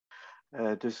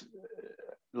this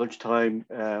lunchtime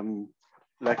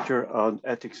lecture on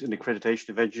ethics and accreditation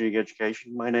of engineering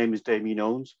education. My name is Damien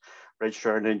Owens,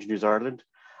 Registrar in Engineers Ireland,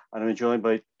 and I'm joined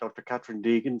by Dr. Catherine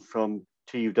Deegan from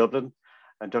TU Dublin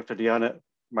and Dr. Adela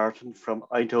from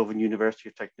Eindhoven University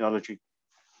of Technology.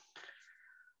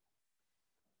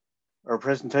 Our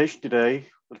presentation today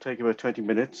will take about 20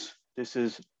 minutes. This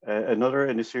is another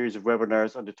in a series of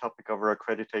webinars on the topic of our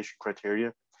accreditation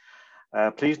criteria.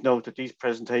 Please note that these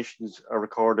presentations are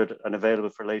recorded and available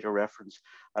for later reference.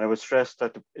 And I would stress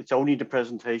that it's only the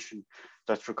presentation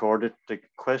that's recorded. The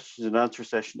questions and answer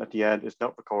session at the end is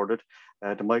not recorded.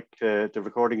 The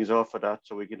recording is off for that,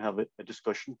 so we can have a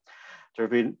discussion. There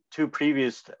have been 2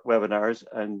 previous webinars,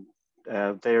 and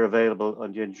they are available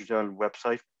on the Engineers Ireland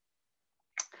website.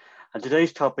 And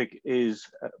today's topic is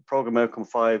Programme Outcome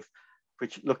 5,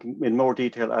 which looking in more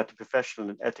detail at the professional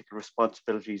and ethical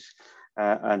responsibilities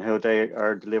and how they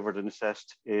are delivered and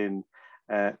assessed in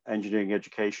engineering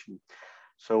education.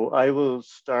 So I will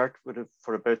start with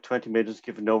for about 20 minutes,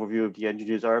 give an overview of the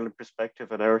Engineers Ireland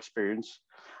perspective and our experience.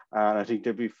 And I think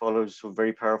there'll be followed some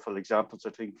very powerful examples,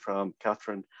 I think, from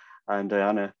Catherine and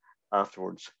Diana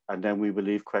afterwards. And then we will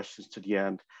leave questions to the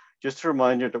end. Just a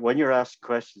reminder that when you're asking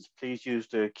questions, please use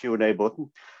the Q&A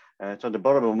button. It's on the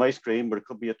bottom of my screen, but it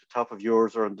could be at the top of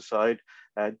yours or on the side.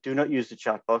 Do not use the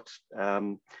chat box.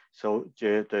 So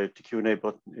the Q&A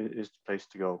button is the place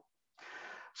to go.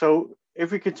 So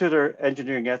if we consider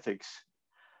engineering ethics,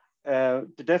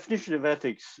 the definition of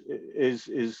ethics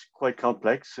is quite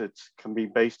complex. It can be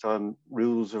based on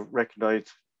rules of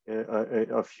recognized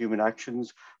of human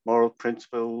actions, moral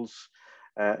principles,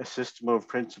 a system of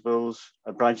principles,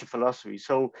 a branch of philosophy.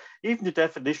 So even the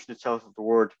definition itself of the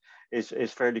word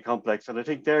is fairly complex. And I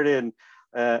think therein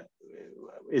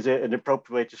is an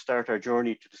appropriate way to start our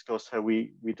journey to discuss how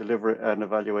we deliver and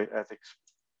evaluate ethics.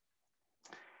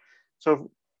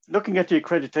 So looking at the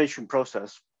accreditation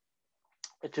process,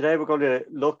 today we're going to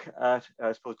look at,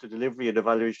 I suppose, the delivery and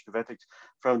evaluation of ethics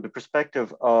from the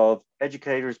perspective of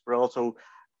educators, but also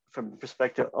from the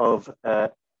perspective of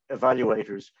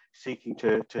evaluators seeking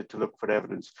to look for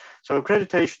evidence. So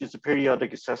accreditation is a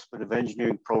periodic assessment of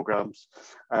engineering programs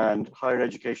and higher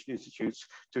education institutes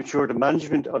to ensure the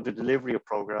management of the delivery of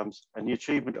programs and the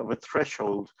achievement of a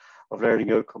threshold of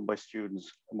learning outcome by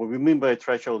students. And what we mean by a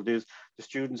threshold is the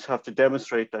students have to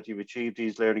demonstrate that you've achieved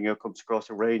these learning outcomes across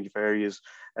a range of areas.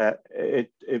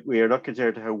 We are not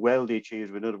concerned how well they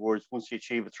achieve. In other words, once you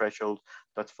achieve a threshold,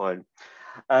 that's fine.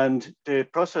 And the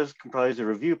process comprises a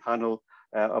review panel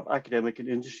of academic and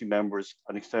industry members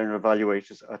and external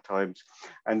evaluators at times.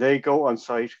 And they go on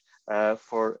site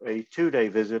for a 2-day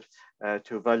visit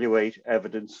to evaluate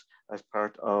evidence as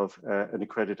part of an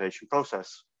accreditation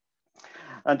process.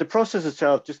 And the process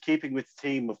itself, just keeping with the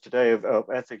theme of today of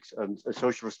ethics and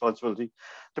social responsibility,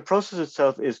 the process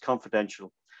itself is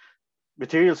confidential.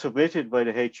 Material submitted by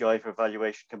the HEI for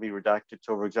evaluation can be redacted.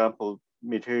 So for example,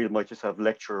 material might just have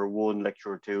lecturer 1,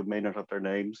 lecturer 2, may not have their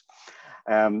names.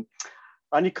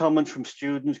 Any comments from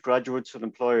students, graduates, and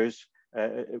employers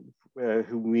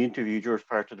who we interview during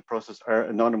part of the process are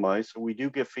anonymized. So we do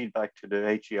give feedback to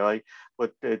the HEI,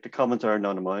 but the comments are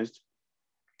anonymized.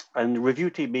 And review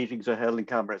team meetings are held in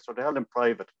camera, so they're held in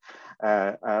private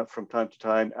from time to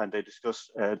time, and they discuss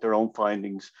their own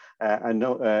findings. And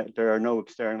there are no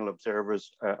external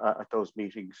observers at those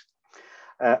meetings.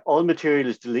 All material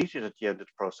is deleted at the end of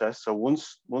the process. So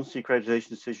once the accreditation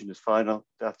decision is final,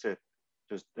 that's it.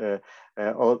 Just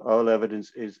all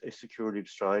evidence is securely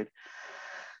destroyed.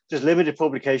 There's limited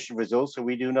publication results, so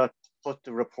we do not put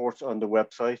the reports on the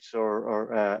websites,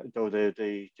 or though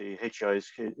the HEI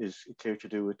is clear to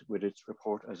do with its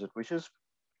report as it wishes.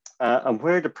 And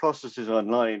where the process is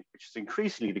online, which is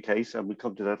increasingly the case, and we'll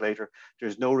come to that later,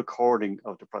 there's no recording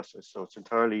of the process. So it's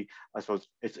entirely, I suppose,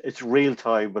 it's real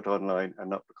time, but online and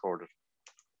not recorded.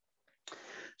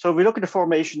 So if we look at the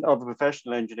formation of a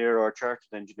professional engineer or a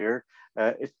chartered engineer,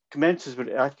 it commences with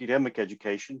academic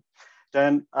education.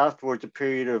 Then afterwards, a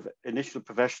period of initial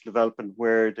professional development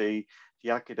where the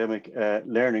academic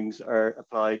learnings are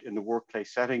applied in the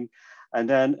workplace setting, and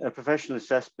then a professional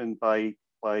assessment by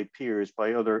peers,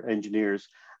 by other engineers,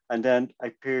 and then a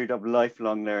period of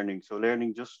lifelong learning. So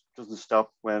learning just doesn't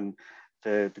stop when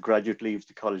the graduate leaves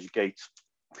the college gates.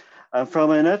 And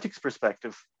from an ethics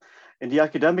perspective, in the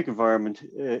academic environment,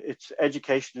 it's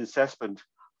education and assessment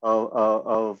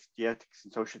of the ethics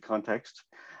and social context.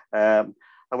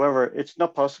 However, it's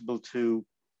not possible to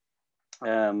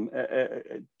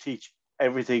teach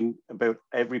everything about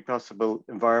every possible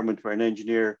environment where an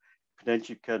engineer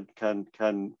potentially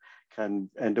can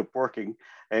end up working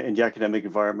in the academic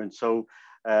environment. So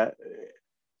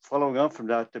following on from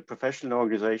that, the professional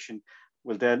organisation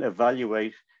will then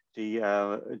evaluate the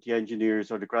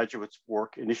engineers or the graduates'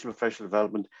 work, initial professional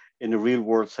development in a real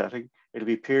world setting. It'll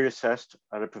be peer assessed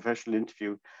at a professional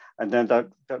interview, and then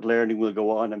that learning will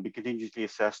go on and be continuously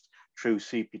assessed through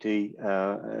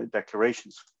CPD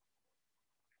declarations.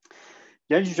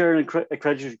 The engineering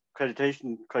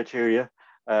accreditation criteria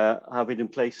have been in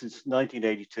place since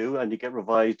 1982, and they get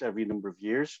revised every number of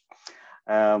years.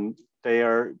 They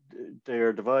are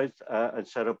devised and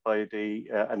set up by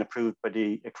and approved by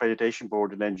the Accreditation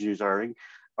Board in Engineers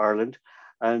Ireland,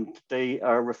 and they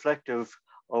are reflective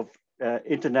of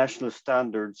international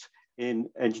standards in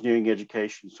engineering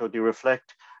education. So they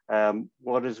reflect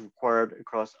what is required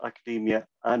across academia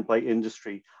and by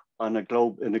industry in a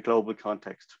global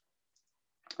context.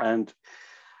 And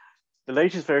the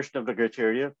latest version of the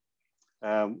criteria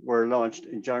were launched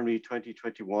in January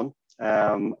 2021,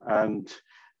 and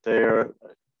they're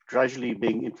gradually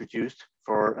being introduced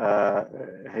for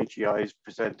HEIs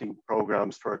presenting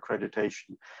programs for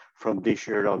accreditation from this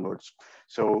year onwards.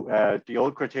 So the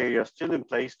old criteria are still in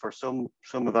place for some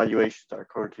evaluations that are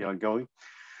currently ongoing.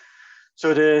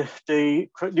 So the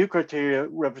new criteria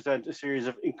represent a series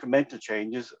of incremental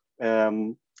changes.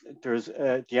 The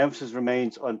emphasis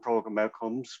remains on program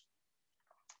outcomes.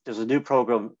 There's a new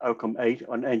program, Outcome 8,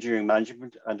 on engineering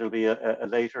management, and there'll be a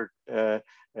later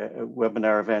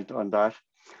webinar event on that.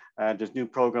 There's new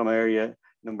program area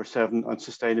number 7 on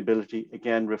sustainability,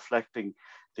 again reflecting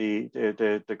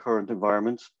the current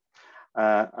environments.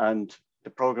 And the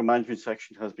program management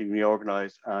section has been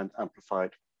reorganized and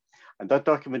amplified. And that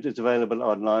document is available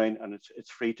online, and it's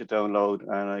free to download,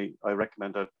 and I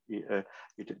recommend that you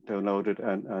download it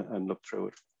and look through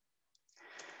it.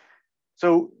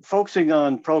 So focusing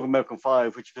on program outcome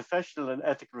 5, which is professional and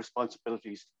ethical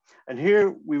responsibilities. And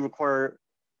here we require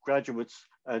graduates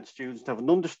and students to have an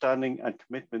understanding of and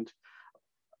commitment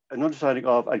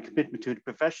to the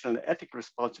professional and ethical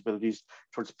responsibilities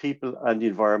towards people and the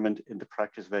environment in the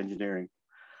practice of engineering.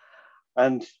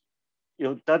 And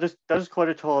that is quite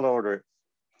a tall order.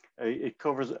 It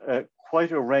covers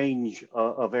quite a range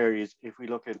of areas if we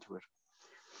look into it.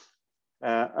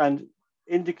 And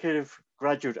indicative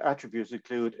graduate attributes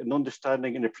include an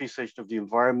understanding and appreciation of the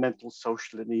environmental,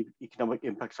 social, and economic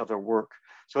impacts of their work.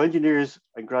 So engineers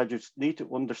and graduates need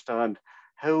to understand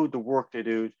how the work they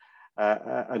do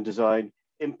and design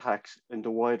impacts in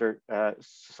the wider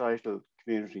societal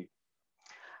community,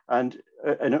 and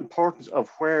an importance of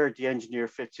where the engineer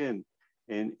fits in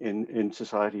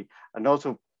society, and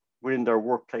also within their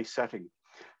workplace setting.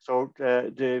 So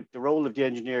the role of the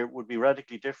engineer would be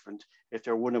radically different if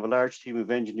they're one of a large team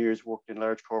of engineers working in a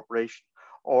large corporation,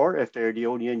 or if they're the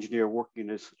only engineer working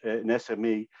in an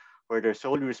SME, where they're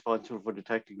solely responsible for the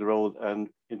technical role and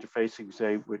interfacing,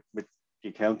 say, with the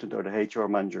accountant or the HR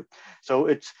manager. So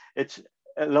it's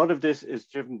a lot of this is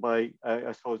driven by,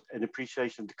 I suppose, an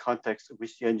appreciation of the context in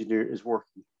which the engineer is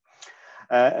working.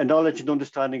 A knowledge and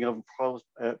understanding of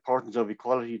importance of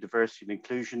equality, diversity, and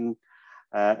inclusion,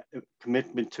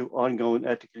 commitment to ongoing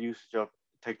ethical usage of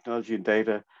technology and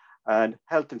data, and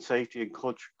health and safety and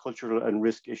cultural and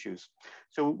risk issues.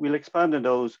 So we'll expand on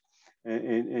those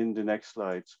in the next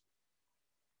slides.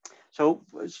 So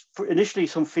initially,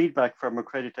 some feedback from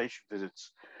accreditation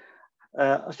visits.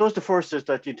 I suppose the first is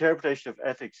that the interpretation of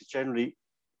ethics is generally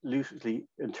loosely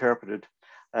interpreted.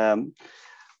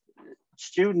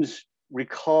 Students'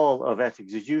 recall of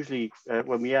ethics is usually,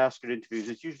 when we ask in interviews,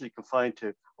 it's usually confined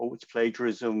to, oh, it's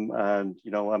plagiarism, and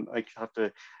I have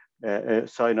to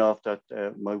sign off that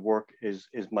my work is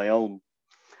my own.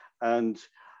 And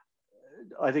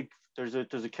I think there's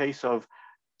a case of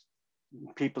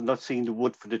people not seeing the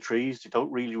wood for the trees. They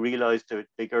don't really realize the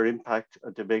bigger impact,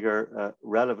 the bigger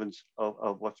relevance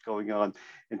of what's going on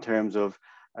in terms of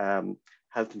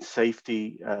health and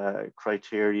safety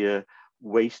criteria,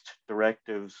 waste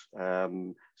directives,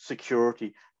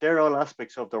 security. They're all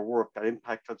aspects of their work that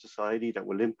impact on society, that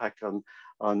will impact on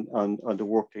the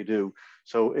work they do.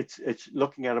 So it's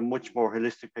looking at a much more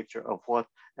holistic picture of what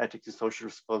ethics and social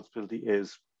responsibility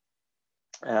is.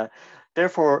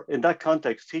 Therefore, in that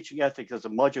context, teaching ethics as a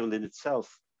module in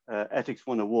itself, Ethics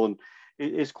 101,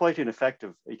 is quite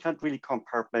ineffective. You can't really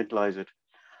compartmentalize it,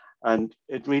 and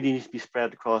it really needs to be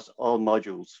spread across all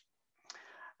modules.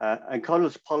 And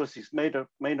college policies may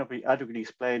not be adequately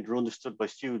explained or understood by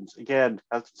students. Again,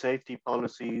 health and safety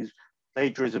policies,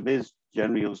 plagiarism is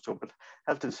generally understood, but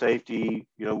health and safety,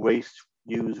 waste,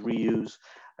 use, reuse,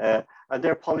 and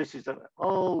they're policies that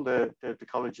all the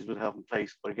colleges will have in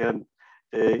place. But again,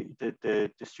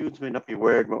 the students may not be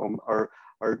aware or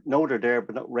know they're there,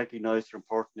 but not recognize they're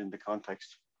important in the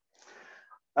context.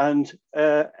 And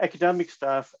academic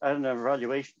staff and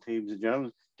evaluation teams in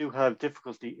general do have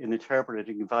difficulty in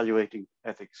interpreting and evaluating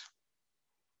ethics.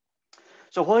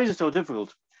 So why is it so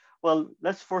difficult? Well,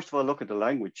 let's first of all look at the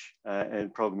language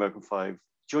in Program Outcome 5.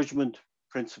 Judgment,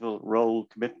 principle, role,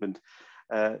 commitment.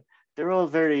 They're all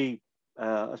very,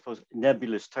 I suppose,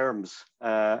 nebulous terms,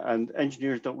 and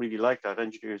engineers don't really like that.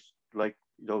 Engineers like,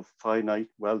 finite,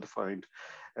 well-defined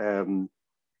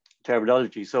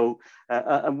terminology. So,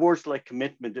 and words like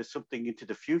commitment is something into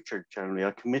the future generally.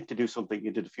 I commit to do something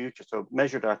into the future. So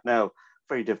measure that now,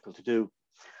 very difficult to do.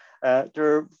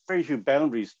 There are very few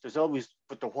boundaries. There's always,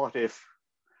 but the what if,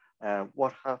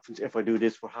 what happens if I do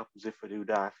this? What happens if I do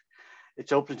that?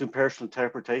 It's open to personal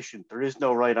interpretation. There is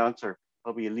no right answer.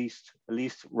 Probably at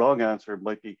least wrong answer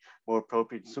might be more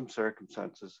appropriate in some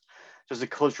circumstances. There's a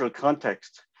cultural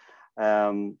context.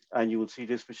 And you will see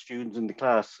this with students in the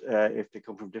class. If they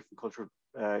come from different cultural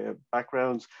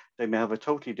backgrounds, they may have a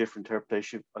totally different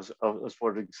interpretation as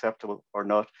what is acceptable or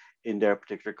not in their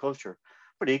particular culture.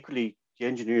 But equally, the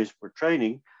engineers we're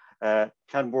training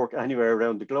can work anywhere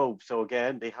around the globe. So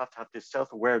again, they have to have this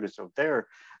self-awareness of their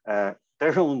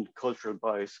own cultural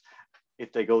bias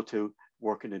if they go to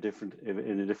work in a different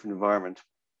environment.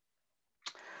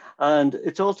 And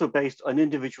it's also based on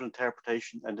individual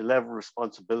interpretation and the level of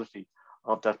responsibility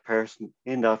of that person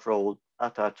in that role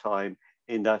at that time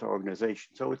in that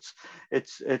organization. So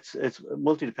it's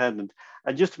multi-dependent.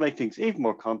 And just to make things even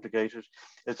more complicated,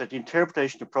 is that the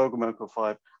interpretation of Program Outcome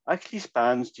 5 actually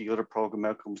spans the other program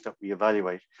outcomes that we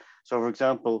evaluate. So for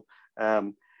example,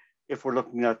 if we're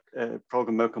looking at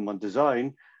program outcome on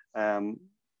design,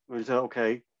 we'll say,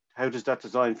 okay, how does that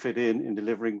design fit in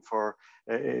delivering for,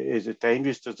 is it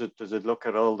dangerous? Does it look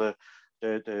at all the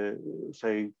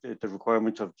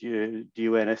requirements of the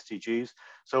UN SDGs?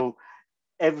 So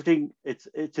everything, it's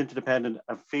interdependent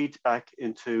and feeds back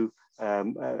into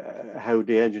how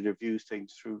the engineer views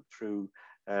things through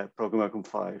Program Outcome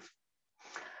 5.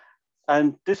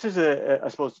 And this is I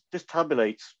suppose, this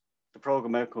tabulates the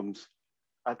program outcomes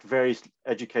at various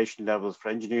education levels for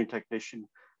engineering technician,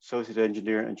 associate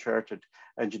engineer, and chartered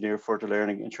engineer, further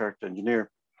learning, and chartered engineer.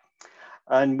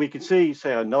 And we can see,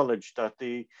 say, on knowledge that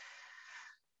the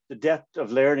depth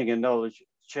of learning and knowledge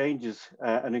changes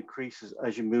and increases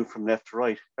as you move from left to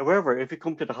right. However, if you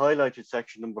come to the highlighted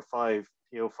section number 5,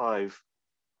 PO5,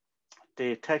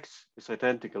 the text is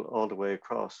identical all the way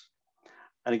across.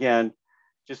 And again,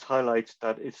 just highlights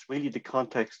that it's really the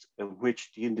context in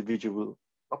which the individual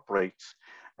operates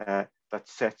that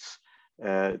sets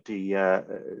the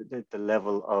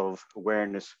level of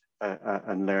awareness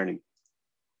and learning.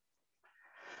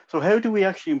 So how do we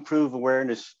actually improve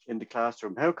awareness in the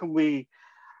classroom? How can we,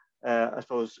 I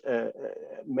suppose,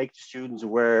 make the students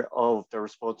aware of their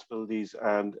responsibilities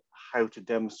and how to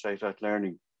demonstrate that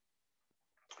learning?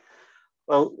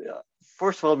 Well,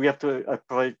 first of all, we have to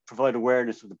provide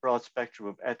awareness of the broad spectrum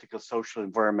of ethical, social,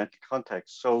 environmental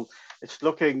contexts. So it's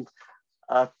looking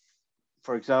at,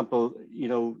 for example,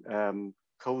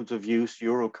 codes of use,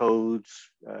 Euro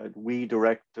codes, WE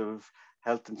directive,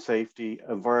 health and safety,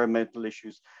 environmental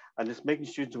issues, and it's making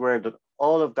students aware that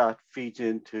all of that feeds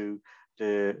into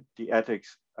the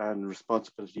ethics and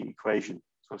responsibility equation.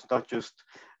 So it's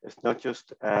not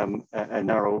just a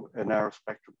narrow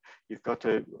spectrum. You've got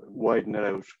to widen it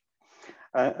out.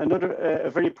 A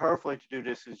very powerful way to do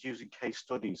this is using case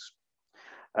studies.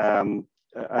 And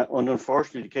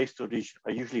unfortunately, the case studies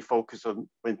are usually focused on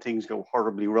when things go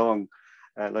horribly wrong,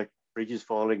 like bridges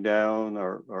falling down,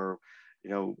 or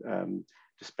the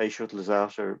space shuttle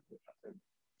disaster,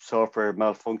 software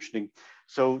malfunctioning.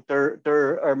 So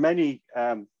there are many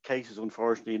cases,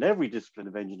 unfortunately, in every discipline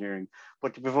of engineering,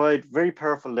 but to provide very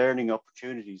powerful learning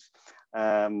opportunities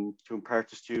to impart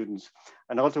to students.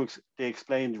 And also they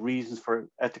explain the reasons for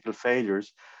ethical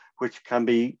failures, which can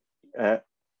be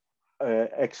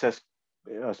excess,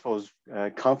 I suppose,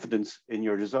 confidence in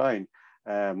your design.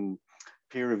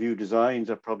 Peer-reviewed designs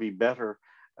are probably better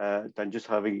than just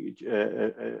having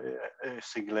a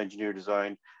single engineer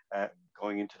design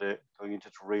going into the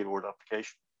real-world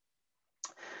application.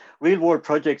 Real-world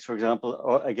projects, for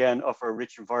example, again offer a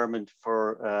rich environment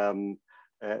for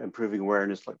improving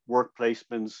awareness, like work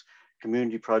placements,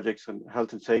 community projects, and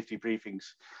health and safety briefings.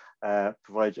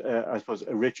 Provides, I suppose,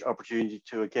 a rich opportunity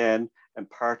to, again,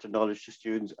 impart the knowledge to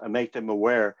students and make them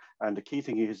aware. And the key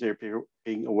thing is they're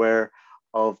being aware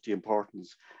of the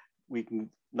importance. We can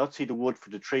not see the wood for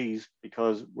the trees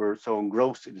because we're so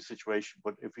engrossed in the situation,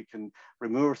 but if we can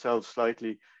remove ourselves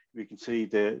slightly, we can see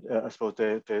I suppose,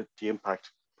 the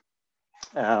impact.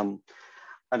 And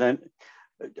then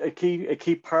a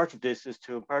key part of this is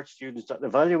to impart students that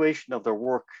evaluation of their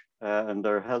work and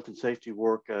their health and safety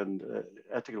work and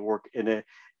ethical work in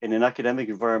an academic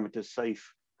environment is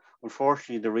safe.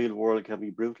 Unfortunately, the real world can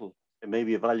be brutal. It may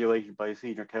be evaluated by a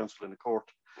senior counsel in a court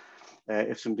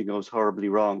if something goes horribly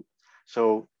wrong.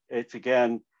 So it's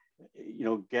again,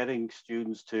 getting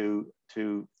students to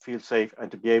feel safe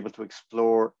and to be able to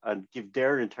explore and give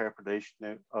their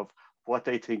interpretation of what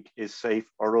they think is safe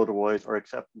or otherwise, or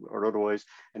acceptable or otherwise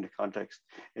in the context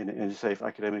in a safe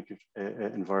academic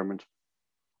environment.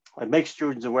 And make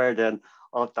students aware then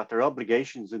of that their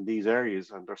obligations in these areas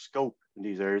and their scope in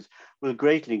these areas will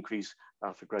greatly increase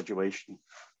after graduation.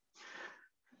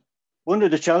 One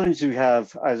of the challenges we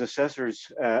have as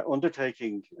assessors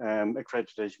undertaking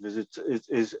accreditation visits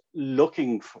is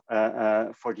looking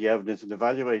for the evidence and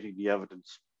evaluating the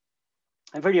evidence.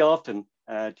 And very often,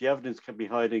 the evidence can be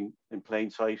hiding in plain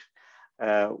sight.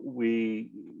 We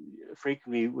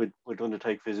frequently would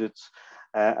undertake visits,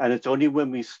 and it's only when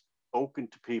we've spoken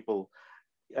to people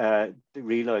they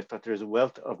realize that there's a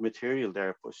wealth of material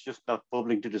there, but it's just not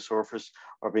bubbling to the surface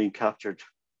or being captured.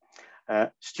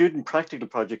 Student practical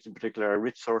projects in particular are a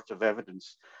rich source of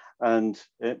evidence, and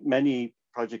many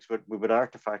projects with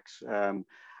artifacts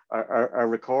are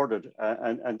recorded,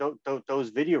 and those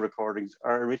video recordings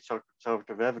are a rich sort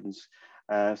of evidence,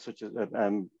 such as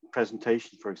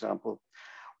presentations, for example.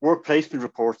 Work placement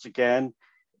reports, again,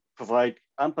 provide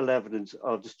ample evidence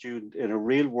of the student in a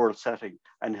real world setting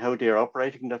and how they are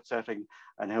operating in that setting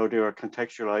and how they are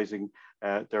contextualizing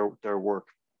their work.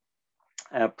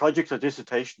 Projects or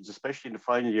dissertations, especially in the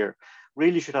final year,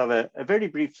 really should have a very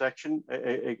brief section,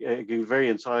 very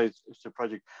incised to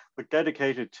project, but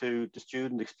dedicated to the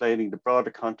student explaining the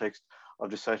broader context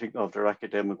of the setting of their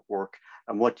academic work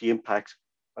and what the impacts,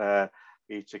 be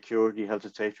it security, health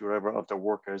and safety, whatever, of their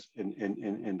workers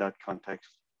in that context.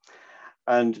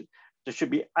 And there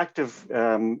should be active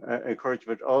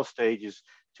encouragement at all stages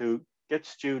to get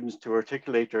students to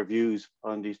articulate their views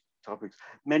on these topics.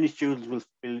 Many students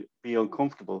will be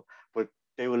uncomfortable, but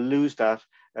they will lose that.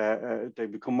 They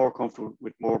become more comfortable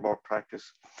with more and more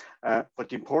practice. But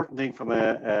the important thing from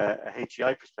a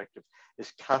HEI perspective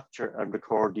is capture and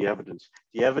record the evidence.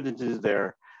 The evidence is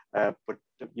there, but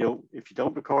if you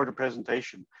don't record a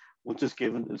presentation, once it's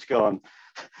given, it's gone.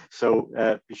 So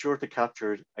be sure to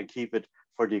capture it and keep it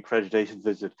for the accreditation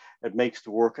visit. It makes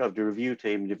the work of the review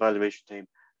team, the evaluation team,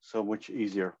 so much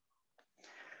easier.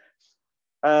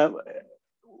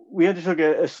 We undertook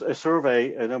a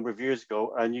survey a number of years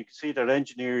ago, and you can see that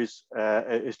engineers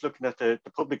is looking at the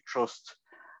public trust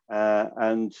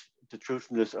and the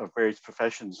truthfulness of various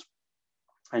professions.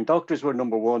 And doctors were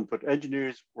number one, but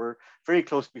engineers were very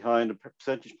close behind, a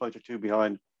percentage point or two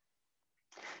behind,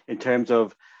 in terms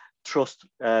of trust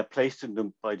placed in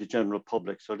them by the general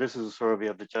public. So this is a survey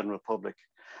of the general public.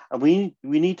 And we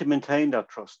need to maintain that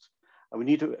trust. And we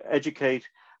need to educate,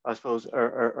 I suppose,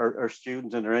 our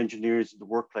students and our engineers in the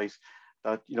workplace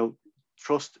that,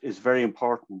 trust is very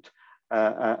important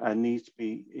and needs to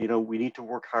be, we need to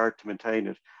work hard to maintain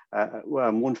it.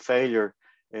 One failure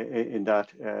in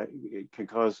that can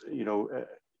cause,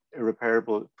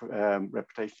 irreparable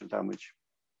reputational damage.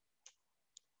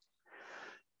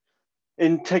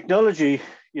 In technology,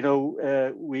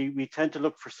 we tend to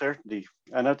look for certainty.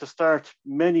 And at the start,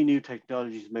 many new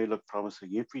technologies may look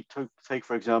promising. If we take,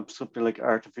 for example, something like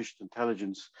artificial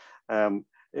intelligence,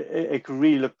 it can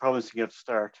really look promising at the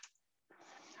start.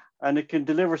 And it can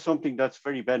deliver something that's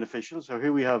very beneficial. So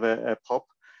here we have a pup.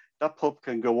 That pup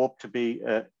can go up to be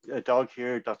a dog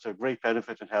here. That's a great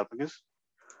benefit in helping us.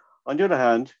 On the other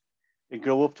hand, it can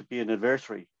grow up to be an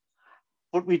adversary.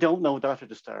 But we don't know that at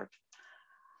the start.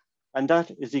 And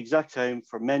that is the exact same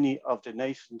for many of the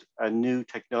nascent and new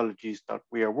technologies that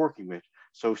we are working with.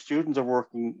 So students are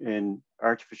working in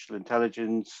artificial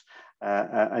intelligence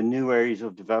and new areas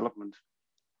of development,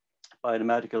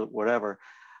 biomedical, whatever.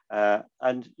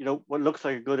 And what looks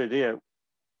like a good idea,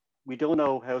 we don't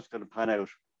know how it's going to pan out.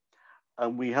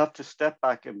 And we have to step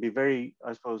back and be very,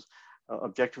 I suppose,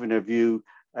 objective in our view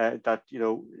that,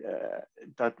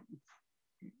 that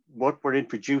what we're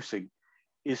introducing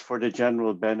is for the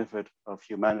general benefit of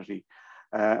humanity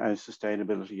and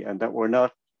sustainability, and that we're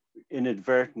not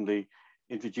inadvertently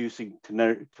introducing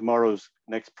tomorrow's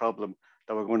next problem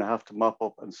that we're going to have to mop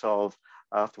up and solve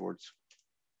afterwards.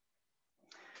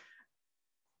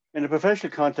 In a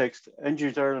professional context,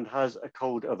 Engineers Ireland has a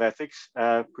code of ethics,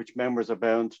 which members are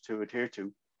bound to adhere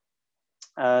to.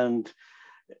 And,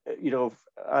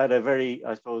 at a very,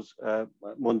 I suppose,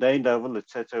 mundane level, it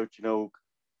sets out,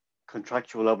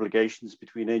 contractual obligations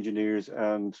between engineers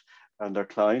and their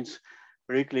clients.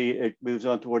 but equally it moves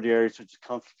on toward the areas such as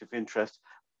conflict of interest,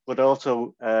 but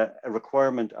also a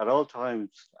requirement at all times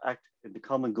to act in the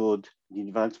common good, the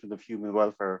advancement of human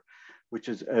welfare, which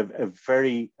is a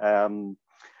very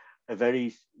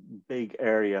big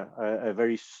area, a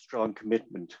very strong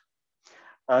commitment.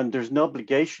 And there's an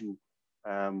obligation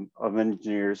of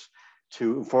engineers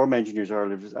to inform Engineers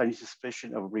Ireland if there's any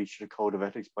suspicion of a breach of the Code of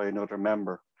Ethics by another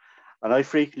member. And I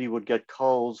frequently would get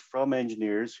calls from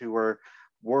engineers who are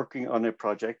working on a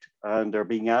project and they're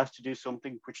being asked to do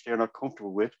something which they're not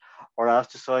comfortable with, or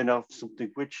asked to sign off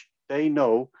something which they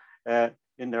know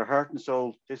in their heart and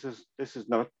soul, this is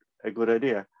not a good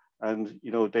idea. And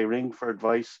they ring for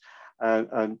advice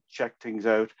and check things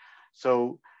out.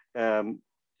 So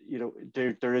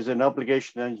there is an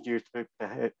obligation on engineers to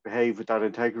behave with that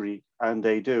integrity, and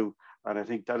they do. And I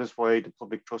think that is why the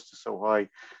public trust is so high.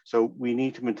 So we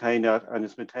need to maintain that, and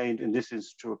it's maintained in this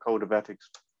instance through a code of ethics.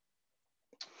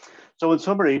 So in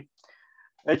summary,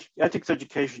 ethics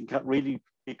education can't really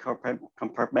be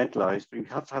compartmentalized. We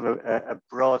have to have a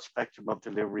broad spectrum of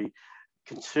delivery,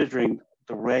 considering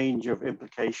the range of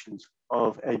implications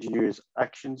of engineers'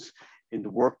 actions in the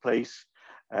workplace,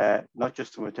 not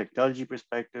just from a technology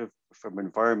perspective, but from an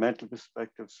environmental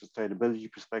perspective,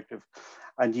 sustainability perspective,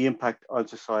 and the impact on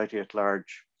society at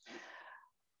large.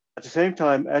 At the same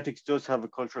time, ethics does have a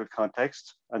cultural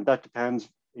context, and that depends,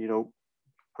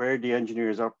 where the engineer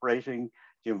is operating,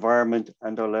 the environment,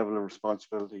 and their level of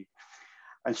responsibility.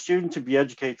 And students should be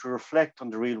educated to reflect on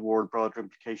the real world broader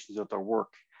implications of their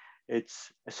work. It's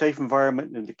a safe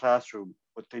environment in the classroom,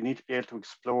 but they need to be able to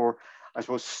explore, I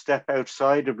suppose, step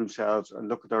outside of themselves and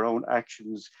look at their own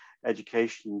actions,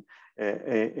 education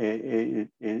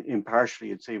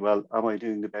impartially, and say, well, am I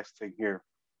doing the best thing here?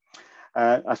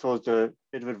 I suppose the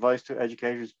bit of advice to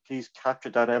educators, please capture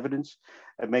that evidence.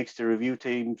 It makes the review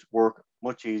team's work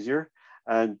much easier.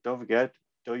 And don't forget,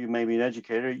 though you may be an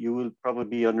educator, you will probably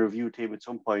be on a review team at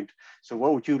some point. So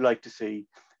what would you like to see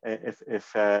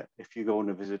if you go on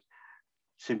a visit?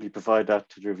 Simply provide that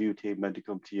to the review team and they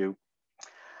come to you.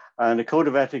 And a code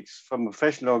of ethics from a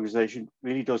professional organization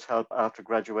really does help after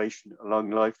graduation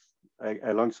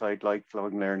alongside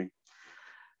lifelong learning.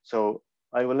 So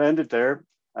I will end it there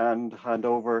and hand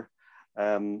over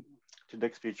to the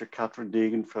next speaker, Catherine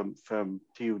Deegan from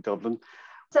TU Dublin.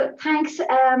 So thanks,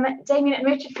 Damien and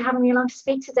Richard, for having me along to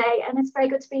speak today. And it's very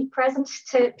good to be present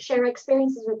to share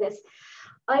experiences with this.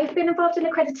 I've been involved in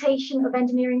accreditation of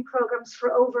engineering programs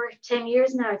for over 10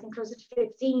 years now, I think closer to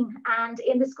 15. And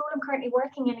in the school I'm currently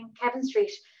working in Kevin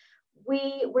Street,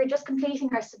 we're just completing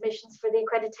our submissions for the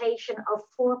accreditation of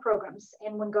 4 programs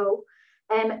in one go.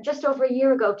 Just over a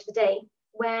year ago to the day,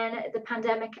 when the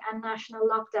pandemic and national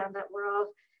lockdown that we're all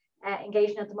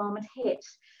engaged in at the moment hit.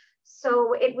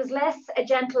 So it was less a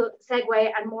gentle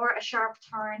segue and more a sharp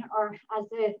turn, or as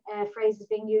the phrase is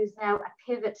being used now, a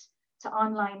pivot to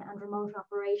online and remote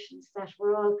operations that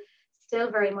we're all still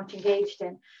very much engaged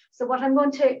in. So what I'm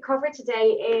going to cover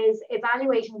today is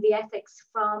evaluating the ethics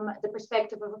from the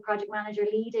perspective of a project manager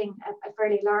leading a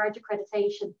fairly large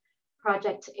accreditation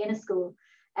project in a school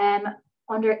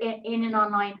in an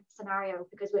online scenario,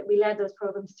 because we led those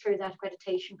programs through that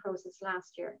accreditation process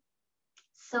last year.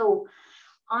 So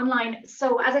online,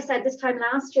 so as I said, this time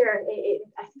last year,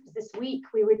 I think it was this week,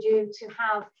 we were due to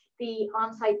have the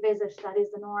on-site visit that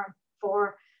is the norm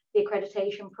for the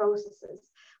accreditation processes.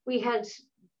 We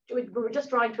were just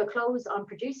drawing to a close on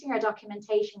producing our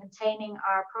documentation containing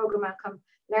our program outcome,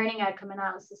 learning outcome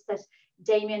analysis that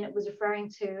Damien was referring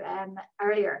to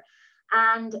earlier.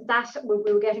 And that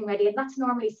we were getting ready, and that's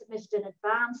normally submitted in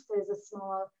advance. There's a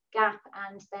small gap,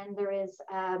 and then there is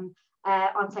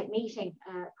on-site meeting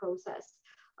process.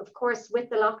 Of course, with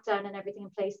the lockdown and everything in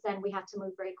place, then we had to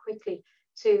move very quickly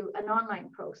to an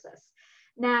online process.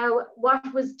 Now,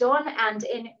 what was done, and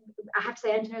I have to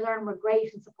say, Engineers Ireland were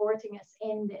great in supporting us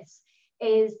in this,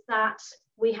 is that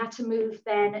we had to move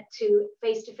then to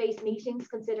face-to-face meetings,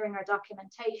 considering our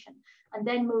documentation, and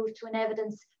then move to an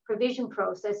evidence provision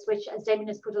process, which, as Damien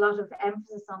has put a lot of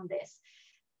emphasis on this,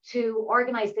 to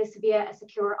organise this to be a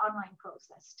secure online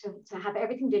process, to have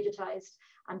everything digitised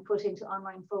and put into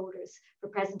online folders for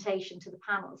presentation to the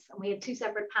panels. And we had 2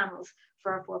 separate panels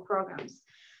for our 4 programmes.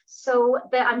 So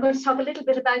I'm going to talk a little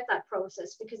bit about that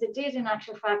process, because it did in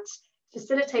actual fact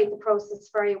facilitate the process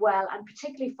very well, and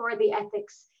particularly for the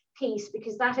ethics piece,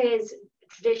 because that is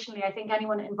traditionally, I think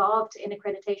anyone involved in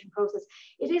accreditation process,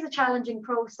 it is a challenging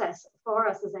process for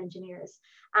us as engineers.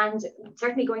 And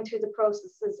certainly going through the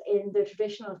processes in the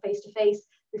traditional face-to-face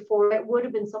before, it would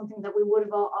have been something that we would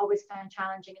have always found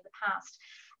challenging in the past.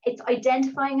 It's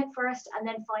identifying it first and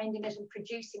then finding it and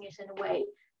producing it in a way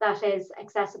that is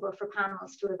accessible for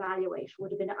panels to evaluate,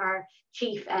 would have been our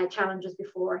chief challenges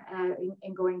before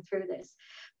in going through this.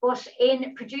 But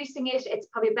in producing it, it's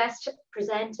probably best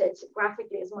presented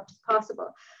graphically as much as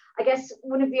possible. I guess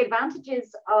one of the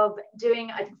advantages of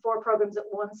doing, I think, 4 programs at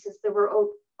once is there were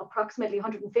approximately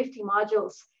 150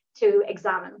 modules to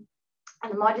examine.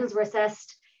 And the modules were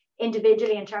assessed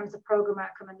individually in terms of program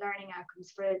outcome and learning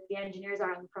outcomes for the Engineers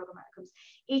Ireland program outcomes.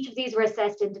 Each of these were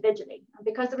assessed individually. And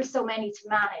because there were so many to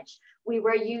manage, we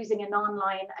were using an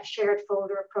online, a shared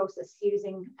folder process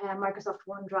using Microsoft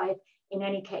OneDrive in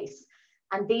any case.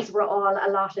 And these were all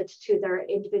allotted to their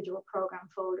individual program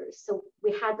folders. So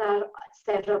we had that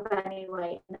set up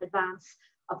anyway in advance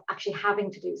of actually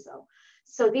having to do so.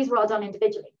 So these were all done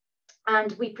individually.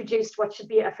 And we produced what should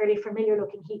be a fairly familiar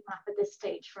looking heat map at this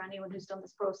stage for anyone who's done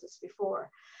this process before.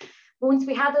 Once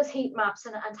we had those heat maps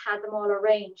and had them all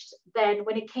arranged, then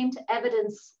when it came to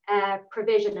evidence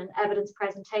provision and evidence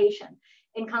presentation,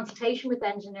 in consultation with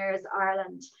Engineers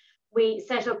Ireland, we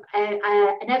set up an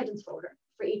evidence folder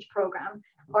for each program,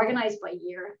 organised by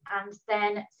year, and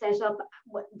then set up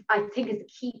what I think is the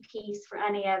key piece for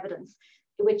any evidence,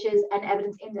 which is an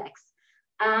evidence index.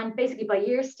 And basically by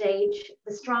year stage,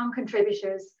 the strong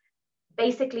contributors,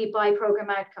 basically by program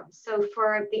outcomes. So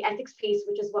for the ethics piece,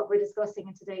 which is what we're discussing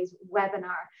in today's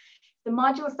webinar, the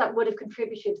modules that would have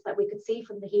contributed that we could see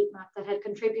from the heat map that had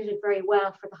contributed very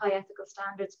well for the high ethical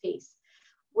standards piece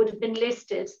would have been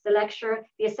listed, the lecture,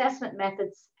 the assessment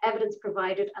methods, evidence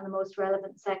provided, and the most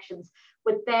relevant sections,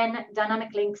 with then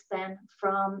dynamic links then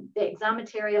from the exam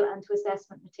material and to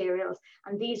assessment materials.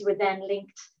 And these were then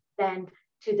linked then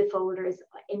to the folders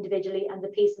individually, and the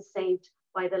pieces saved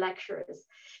by the lecturers.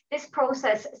 This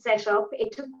process set up,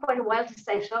 it took quite a while to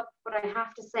set up, but I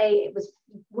have to say it was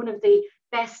one of the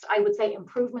best, I would say,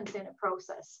 improvements in a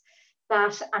process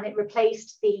that, and it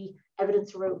replaced the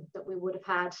evidence room that we would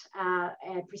have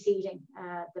had preceding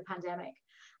the pandemic.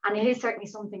 And it is certainly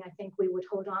something I think we would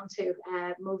hold on to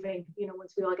moving,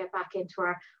 once we all get back into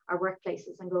our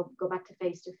workplaces and go back to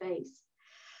face-to-face.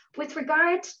 With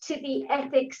regard to the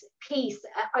ethics piece,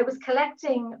 I was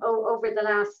collecting over the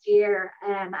last year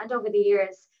and over the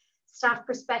years, staff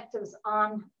perspectives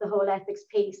on the whole ethics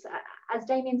piece. As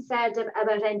Damien said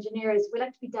about engineers, we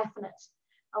like to be definite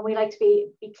and we like to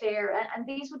be clear. And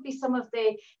these would be some of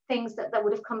the things that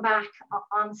would have come back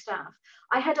on staff.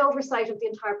 I had oversight of the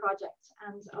entire project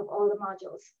and of all the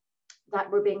modules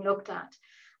that were being looked at.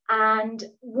 And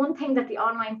one thing that the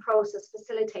online process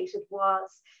facilitated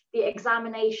was the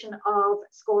examination of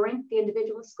scoring, the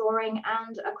individual scoring,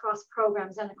 and across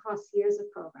programs and across years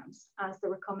of programs as they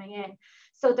were coming in.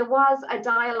 So there was a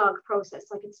dialogue process.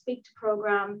 I could speak to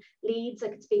program leads, I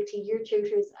could speak to year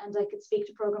tutors, and I could speak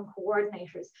to program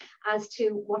coordinators as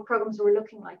to what programs were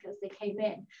looking like as they came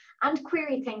in, and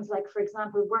query things like, for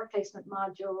example, work placement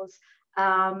modules,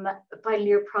 final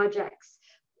year projects,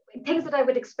 things that I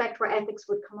would expect where ethics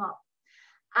would come up.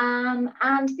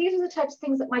 And these are the types of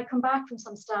things that might come back from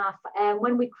some staff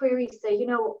when we query, say,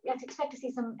 you have to expect to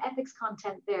see some ethics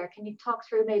content there. Can you talk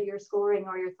through maybe your scoring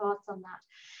or your thoughts on that?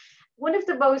 One of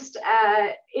the most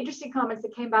interesting comments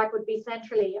that came back would be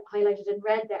centrally highlighted in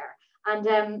red there.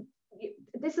 And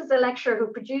this is a lecturer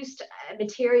who produced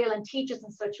material and teaches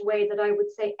in such a way that I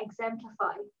would say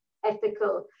exemplify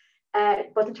ethical,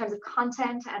 both in terms of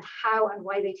content and how and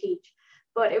why they teach.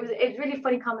 But it's really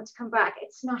funny comment to come back.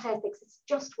 It's not ethics, it's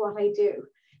just what I do.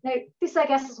 Now, this, I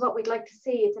guess, is what we'd like to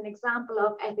see. It's an example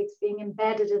of ethics being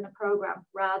embedded in a program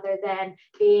rather than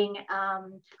being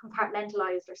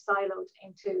compartmentalized or siloed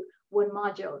into one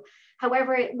module.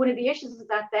 However, one of the issues with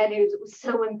that then is it was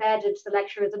so embedded, the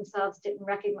lecturers themselves didn't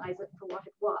recognize it for what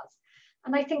it was.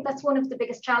 And I think that's one of the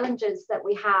biggest challenges that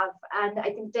we have. And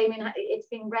I think, Damien, it's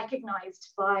being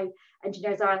recognised by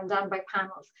Engineers Ireland and by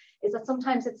panels, is that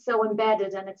sometimes it's so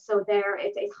embedded and it's so there,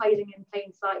 it's hiding in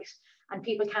plain sight and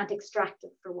people can't extract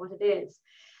it for what it is.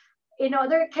 In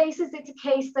other cases, it's a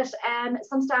case that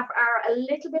some staff are a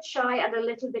little bit shy and a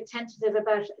little bit tentative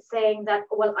about saying that,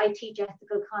 well, I teach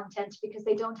ethical content, because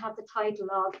they don't have the title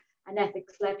of an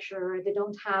ethics lecturer, or they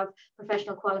don't have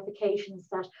professional qualifications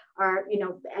that are,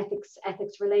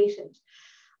 ethics related.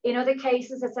 In other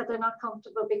cases, it's that they're not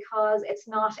comfortable because it's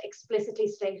not explicitly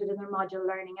stated in their module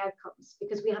learning outcomes,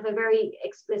 because we have a very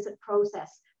explicit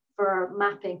process for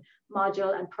mapping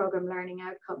module and program learning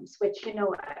outcomes, which,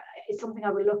 is something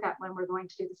I will look at when we're going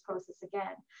to do this process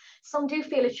again. Some do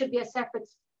feel it should be a separate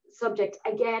subject.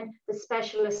 Again, the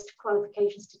specialist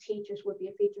qualifications to teachers would be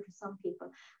a feature for some people.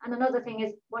 And another thing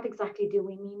is, what exactly do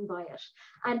we mean by it?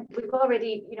 And we've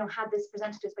already, had this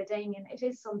presented to us by Damien. It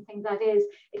is something that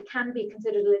it can be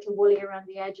considered a little woolly around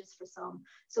the edges for some.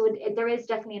 So there is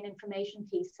definitely an information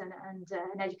piece and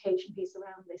an education piece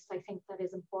around this. I think that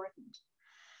is important.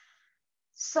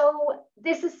 So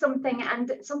this is something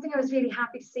I was really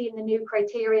happy to see in the new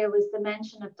criteria was the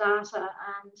mention of data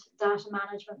and data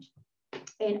management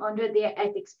under the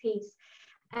ethics piece.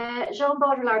 Jean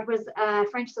Baudrillard was a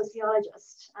French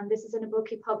sociologist, and this is in a book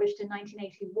he published in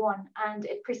 1981, and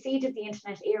it preceded the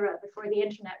internet era, before the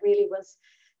internet really was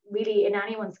in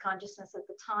anyone's consciousness at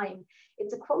the time.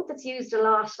 It's a quote that's used a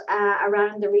lot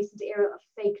around the recent era of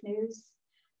fake news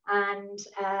and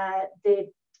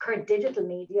the current digital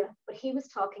media, but he was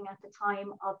talking at the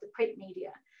time of the print media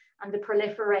and the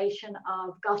proliferation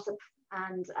of gossip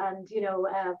and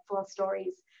false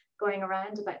stories going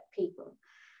around about people.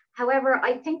 However,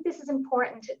 I think this is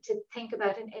important to think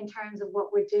about in terms of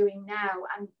what we're doing now.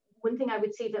 And one thing I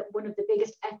would say that one of the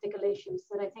biggest ethical issues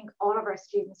that I think all of our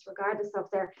students, regardless of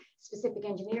their specific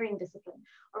engineering discipline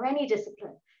or any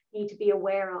discipline, need to be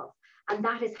aware of, and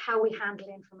that is how we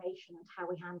handle information and how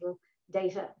we handle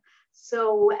data.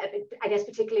 So I guess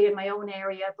particularly in my own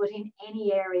area, but in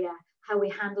any area, how we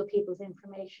handle people's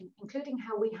information, including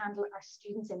how we handle our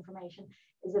students' information,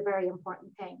 is a very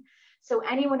important thing. So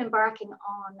anyone embarking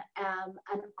on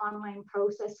an online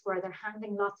process where they're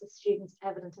handling lots of students'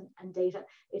 evidence and data,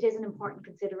 it is an important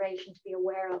consideration to be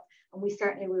aware of. And we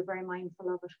certainly were very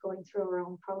mindful of it going through our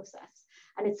own process.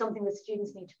 And it's something that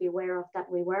students need to be aware of,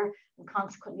 that we were, and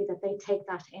consequently that they take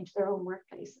that into their own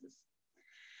workplaces.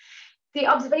 The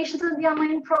observations on the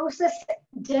online process,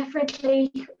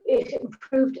 definitely it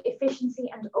improved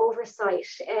efficiency and oversight.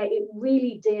 It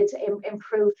really did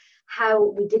improve how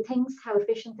we did things, how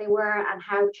efficient they were, and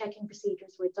how checking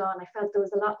procedures were done. I felt there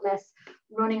was a lot less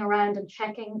running around and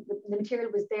checking. The material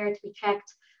was there to be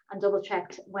checked and double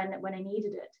checked when I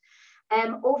needed it.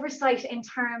 Oversight in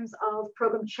terms of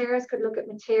program chairs could look at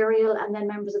material, and then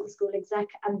members of the school exec,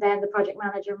 and then the project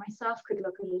manager myself could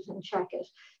look at it and check it.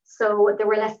 So there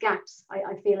were less gaps,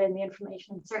 I feel, in the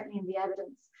information and certainly in the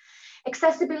evidence.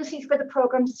 Accessibility for the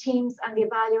programs teams and the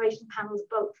evaluation panels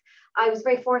both. I was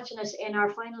very fortunate in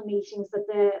our final meetings that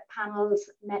the panels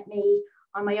met me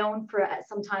on my own for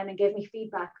some time and gave me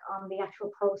feedback on the actual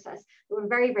process. They were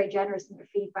very, very generous in their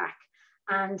feedback,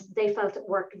 and they felt it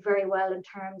worked very well in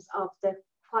terms of the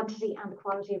quantity and the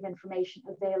quality of information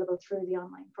available through the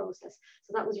online process.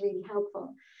 So that was really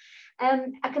helpful.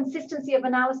 A consistency of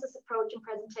analysis approach and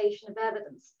presentation of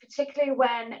evidence, particularly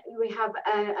when we have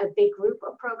a big group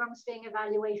of programs being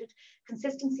evaluated.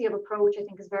 Consistency of approach, I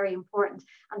think, is very important,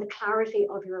 and the clarity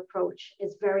of your approach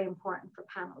is very important for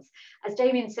panels. As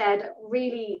Damien said,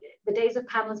 really the days of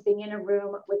panels being in a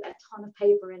room with a ton of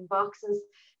paper in boxes,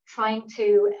 trying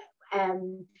to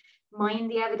mine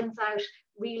the evidence out,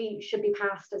 really should be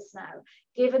past us now.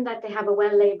 Given that they have a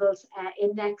well-labeled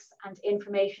index and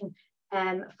information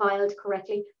filed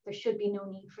correctly, there should be no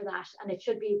need for that, and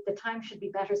the time should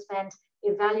be better spent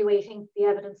evaluating the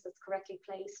evidence that's correctly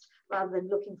placed rather than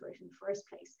looking for it in the first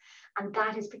place. And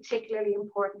that is particularly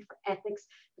important for ethics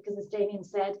because, as Damien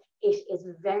said, it is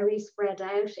very spread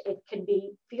out. It can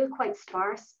feel quite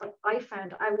sparse, but I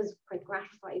found I was quite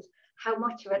gratified how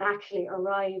much of it actually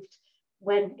arrived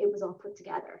when it was all put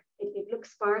together. It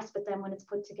looks sparse, but then when it's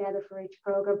put together for each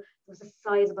program, there's a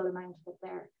sizable amount of it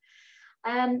there.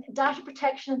 Data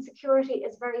protection and security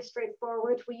is very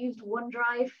straightforward. We used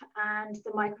OneDrive and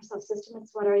the Microsoft system.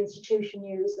 It's what our institution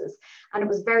uses. And it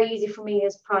was very easy for me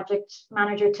as project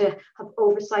manager to have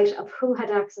oversight of who had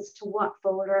access to what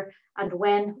folder and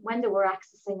when they were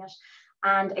accessing it,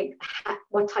 and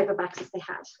what type of access they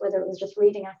had, whether it was just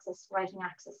reading access, writing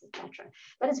access, etc.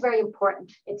 That is very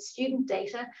important. It's student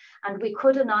data, and we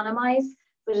could anonymize,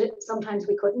 but sometimes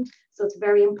we couldn't. So it's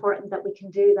very important that we can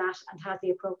do that and have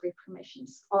the appropriate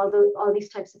permissions. Although all these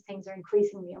types of things are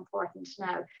increasingly important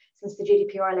now since the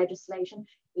GDPR legislation.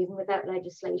 Even without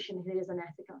legislation, it is an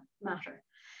ethical matter.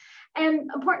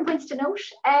 Important points to note,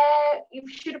 you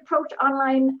should approach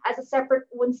online as a separate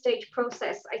one-stage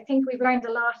process. I think we've learned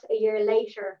a lot a year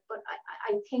later, but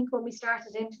I think when we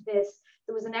started into this,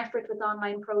 there was an effort with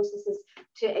online processes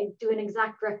to do an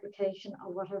exact replication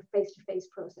of what our face-to-face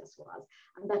process was,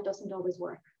 and that doesn't always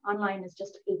work. Online is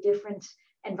just a different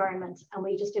environment, and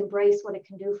we just embrace what it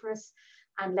can do for us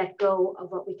and let go of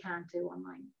what we can't do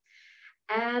online.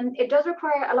 It does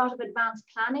require a lot of advanced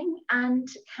planning and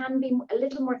can be a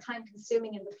little more time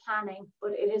consuming in the planning,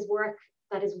 but it is work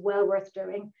that is well worth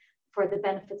doing for the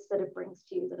benefits that it brings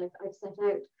to you that I've set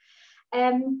out.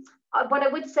 What I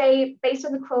would say, based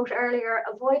on the quote earlier,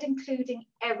 avoid including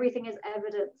everything as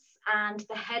evidence, and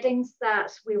the headings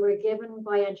that we were given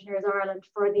by Engineers Ireland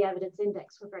for the evidence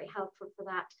index were very helpful for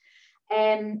that.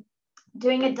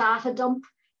 Doing a data dump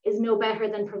is no better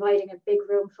than providing a big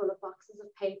room full of boxes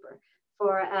of paper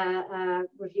for a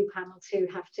review panel to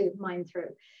have to mine through.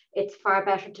 It's far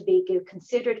better to give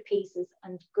considered pieces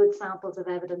and good samples of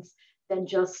evidence than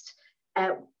just,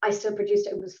 I still produced,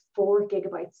 it was 4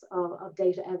 gigabytes of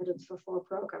data evidence for 4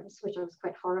 programs, which I was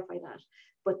quite horrified at.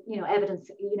 But evidence,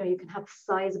 you can have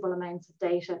sizable amounts of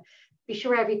data. Be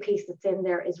sure every piece that's in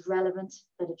there is relevant,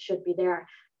 that it should be there.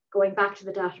 Going back to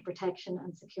the data protection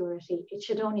and security, it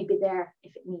should only be there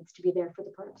if it needs to be there for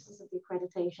the purposes of the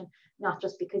accreditation, not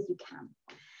just because you can.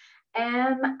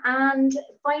 And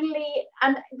finally,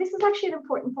 and this is actually an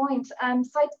important point,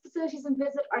 sites, facilities and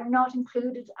visit are not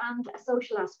included, and a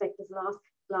social aspect is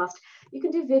lost. You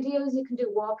can do videos, you can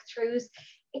do walkthroughs.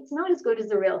 It's not as good as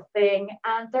the real thing,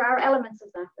 and there are elements of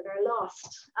that are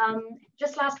lost.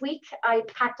 Just last week, I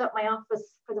packed up my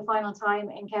office for the final time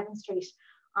in Kevin Street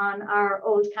on our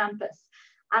old campus.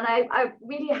 And I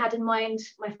really had in mind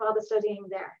my father studying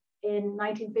there in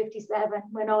 1957,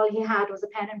 when all he had was a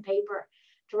pen and paper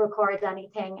to record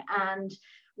anything, and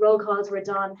roll calls were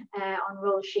done on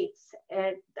roll sheets.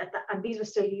 And these were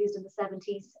still used in the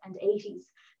 70s and 80s.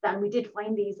 Then we did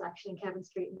find these actually in Kevin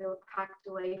Street, and they were packed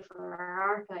away for our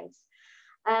archives.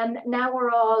 Now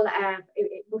we're all,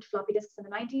 it moved to floppy disks in the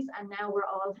 90s, and now we're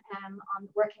all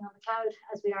working on the cloud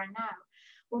as we are now.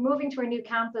 We're moving to our new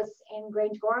campus in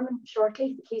Grange Gorman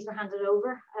shortly. The keys were handed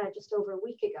over just over a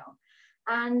week ago.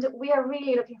 And we are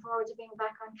really looking forward to being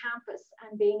back on campus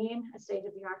and being in a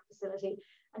state-of-the-art facility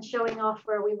and showing off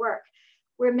where we work.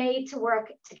 We're made to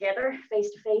work together,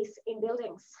 face-to-face in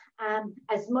buildings.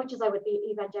 As much as I would be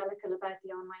evangelical about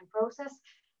the online process,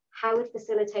 how it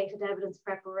facilitated evidence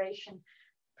preparation,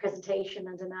 presentation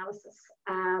and analysis,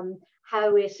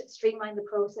 how it streamlined the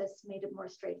process, made it more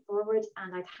straightforward,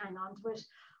 and I'd hang on to it.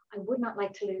 I would not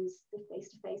like to lose the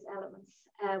face-to-face elements.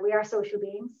 We are social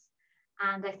beings,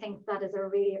 and I think that is a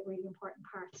really, really important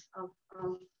part of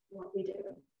what we do.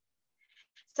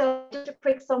 So just a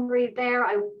quick summary there.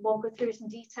 I won't go through some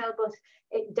detail, but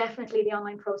definitely the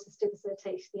online process did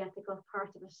facilitate the ethical part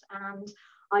of it. And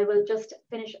I will just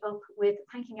finish up with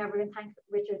thanking everyone. Thank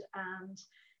Richard and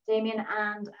Damien,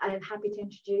 and I'm happy to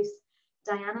introduce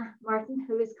Diana Martin,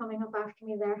 who is coming up after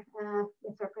me there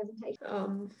with her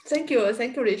presentation. Thank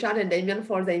you, Richard and Damien,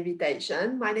 for the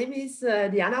invitation. My name is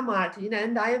Diana Martin,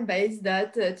 and I am based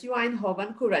at TU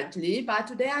Eindhoven currently, but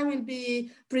today I will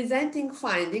be presenting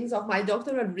findings of my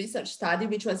doctoral research study,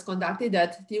 which was conducted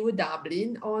at TU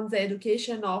Dublin on the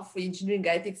education of engineering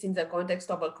ethics in the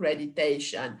context of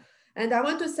accreditation. And I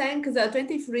want to thank the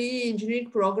 23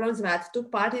 engineering programs that took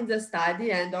part in the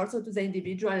study, and also to the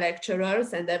individual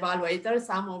lecturers and evaluators,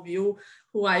 some of you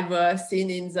who I've seen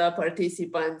in the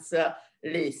participants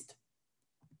list.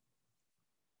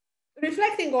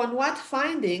 Reflecting on what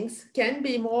findings can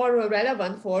be more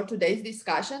relevant for today's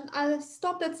discussion, I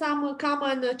stopped at some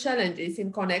common challenges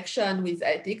in connection with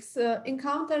ethics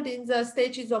encountered in the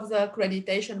stages of the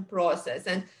accreditation process.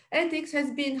 And ethics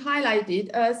has been highlighted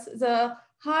as the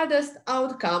hardest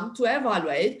outcome to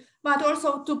evaluate, but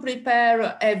also to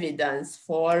prepare evidence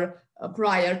for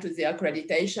prior to the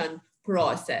accreditation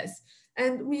process.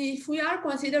 And if we are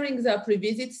considering the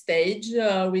pre-visit stage,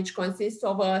 which consists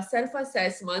of a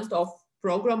self-assessment of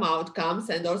program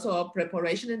outcomes and also a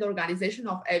preparation and organization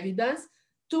of evidence,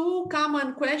 2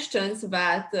 common questions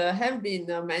that have been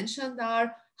mentioned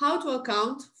are how to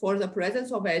account for the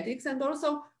presence of ethics, and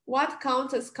also what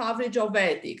counts as coverage of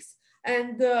ethics.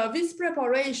 And this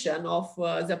preparation of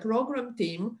the program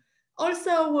team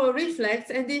also reflects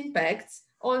and impacts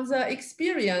on the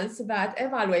experience that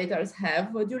evaluators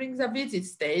have during the visit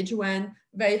stage, when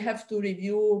they have to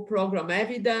review program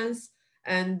evidence,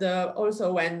 and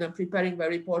also when preparing the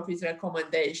report with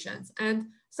recommendations. And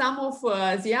some of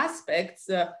the aspects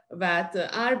that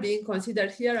are being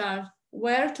considered here are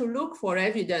where to look for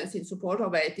evidence in support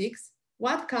of ethics,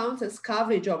 what counts as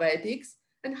coverage of ethics,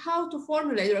 and how to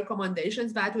formulate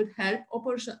recommendations that would help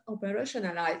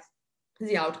operationalize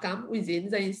the outcome within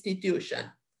the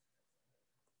institution.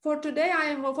 For today, I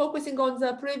am focusing on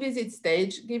the pre-visit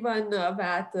stage, given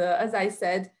that, as I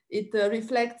said, it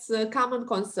reflects common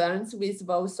concerns with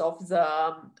both of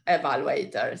the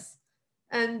evaluators.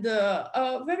 And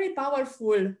a very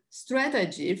powerful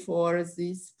strategy for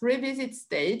this pre-visit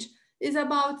stage is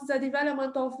about the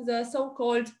development of the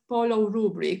so-called Polo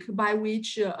rubric, by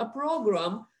which a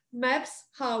program maps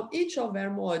how each of their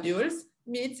modules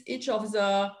meets each of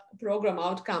the program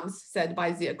outcomes set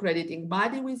by the accrediting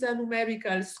body with a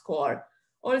numerical score.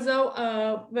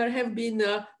 Although there have been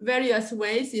various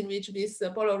ways in which this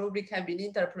Polo rubric have been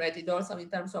interpreted also in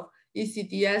terms of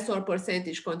ECTS or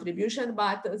percentage contribution,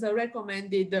 but the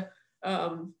recommended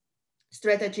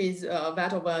strategy is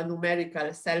that of a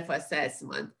numerical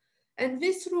self-assessment. And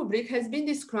this rubric has been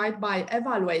described by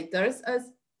evaluators as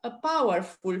a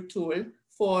powerful tool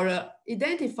for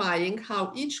identifying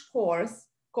how each course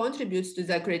contributes to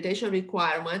the accreditation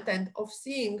requirement and of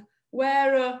seeing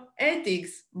where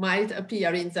ethics might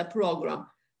appear in the program.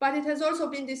 But it has also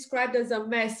been described as a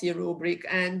messy rubric,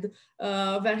 and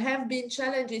there have been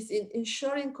challenges in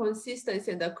ensuring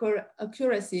consistency and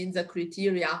accuracy in the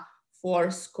criteria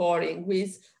for scoring,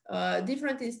 with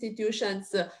different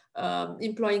institutions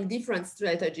employing different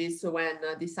strategies when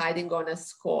deciding on a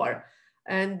score.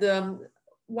 And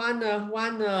one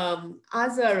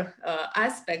other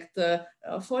aspect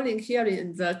falling here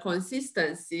in the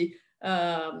consistency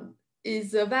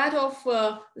is that of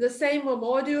the same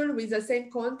module with the same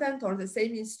content or the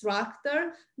same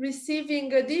instructor receiving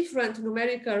different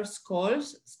numerical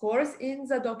scores in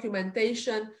the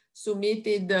documentation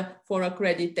submitted for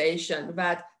accreditation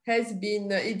that has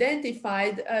been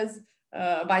identified as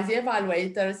by the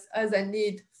evaluators as a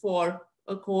need for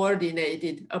a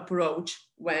coordinated approach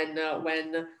when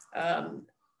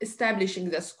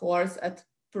establishing the scores at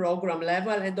program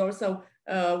level and also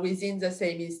within the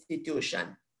same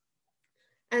institution.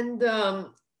 And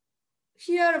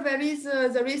here there is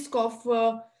the risk of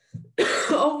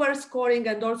overscoring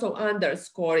and also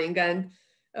underscoring, and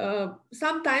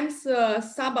sometimes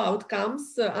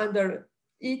sub-outcomes under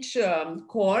each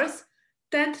course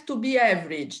tend to be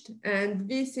averaged, and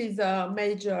this is a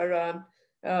major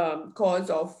cause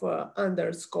of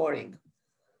underscoring.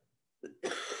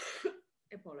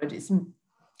 Apologies.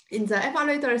 In the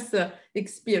evaluator's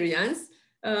experience,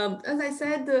 as I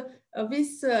said,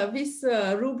 this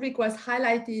rubric was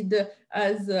highlighted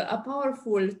as a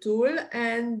powerful tool,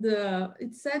 and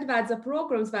it said that the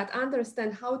programs that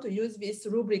understand how to use this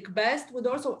rubric best would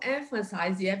also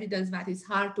emphasize the evidence that is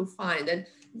hard to find. And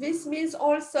this means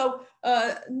also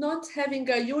not having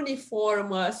a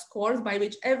uniform scores by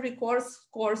which every course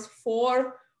scores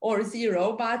 4 or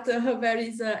 0, but there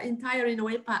is an entire in a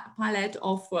way palette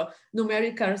of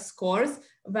numerical scores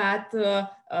that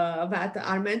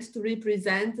are meant to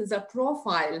represent the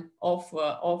profile of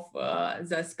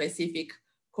the specific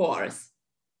course.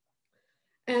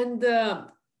 And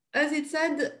as it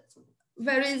said,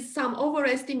 there is some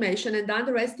overestimation and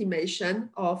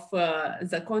underestimation of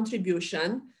the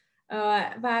contribution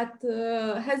that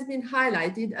has been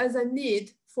highlighted as a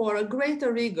need for a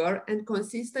greater rigor and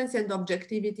consistency and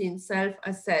objectivity in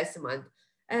self-assessment.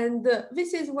 And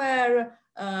this is where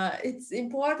it's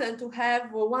important to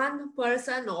have one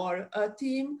person or a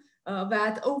team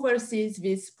that oversees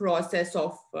this process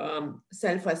of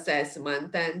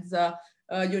self-assessment, and the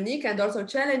unique and also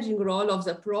challenging role of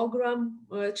the program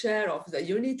chair, of the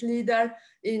unit leader,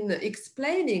 in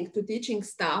explaining to teaching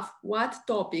staff what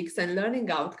topics and learning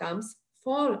outcomes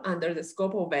fall under the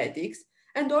scope of ethics,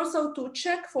 and also to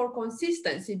check for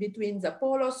consistency between the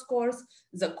Polo scores,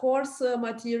 the course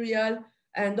material,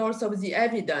 and also the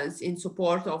evidence in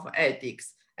support of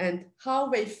ethics and how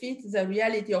they fit the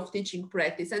reality of teaching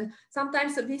practice. And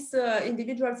sometimes these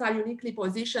individuals are uniquely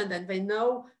positioned and they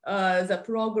know the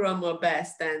program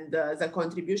best and the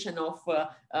contribution of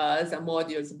the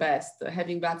modules best,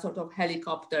 having that sort of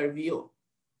helicopter view.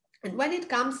 And when it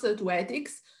comes to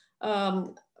ethics,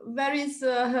 there is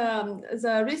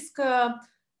the risk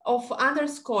of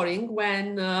underscoring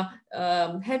when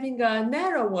having a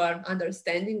narrower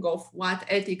understanding of what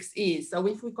ethics is. So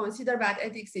if we consider that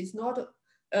ethics is not,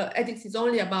 ethics is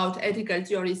only about ethical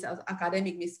theories of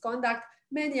academic misconduct,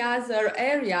 many other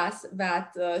areas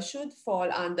that should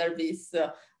fall under this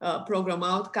program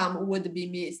outcome would be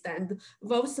missed. And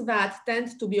those that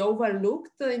tend to be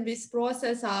overlooked in this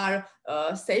process are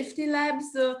safety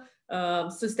labs,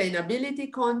 sustainability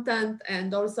content,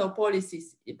 and also policy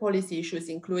issues,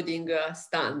 including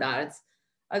standards,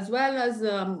 as well as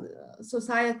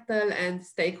societal and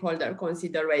stakeholder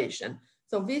consideration.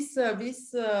 So this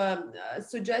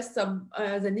suggests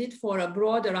the need for a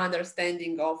broader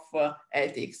understanding of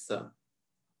ethics.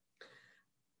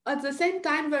 At the same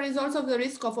time, there is also the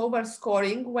risk of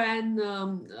overscoring when,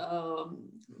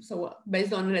 so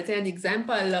based on, let's say, an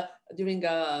example, during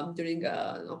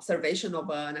an observation of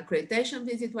an accreditation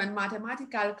visit, when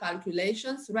mathematical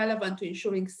calculations relevant to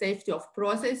ensuring safety of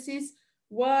processes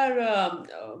were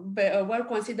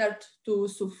considered to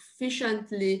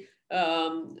sufficiently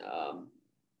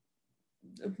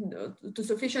to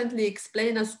sufficiently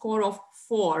explain a score of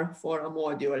 4 for a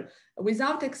module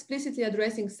without explicitly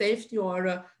addressing safety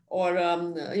or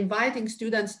inviting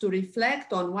students to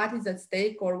reflect on what is at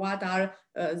stake or what are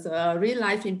the real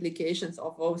life implications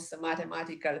of those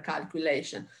mathematical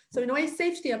calculation. So in a way,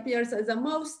 safety appears as the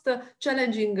most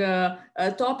challenging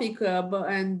topic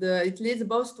and it leads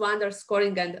both to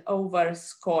underscoring and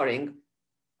overscoring.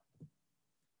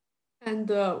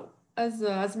 And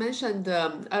as mentioned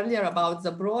earlier about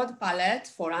the broad palette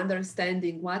for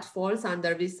understanding what falls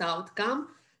under this outcome,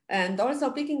 and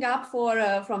also picking up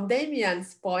from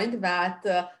Damien's point that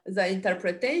the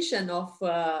interpretation of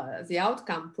the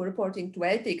outcome purporting to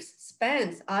ethics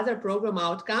spans other program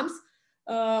outcomes,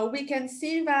 we can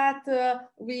see that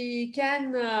we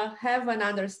can have an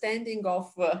understanding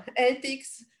of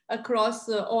ethics across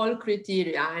all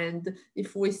criteria. And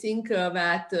if we think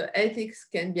that ethics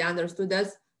can be understood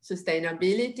as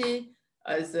sustainability,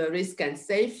 as risk and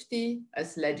safety,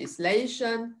 as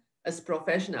legislation, as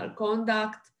professional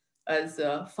conduct, as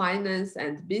finance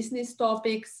and business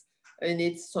topics, in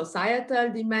its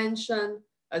societal dimension,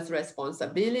 as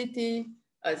responsibility,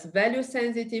 as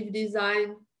value-sensitive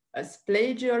design, as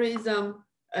plagiarism,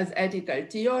 as ethical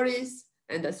theories,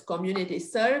 and as community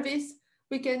service,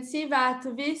 we can see that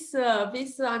these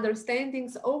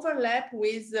understandings overlap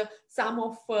with some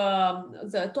of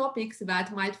the topics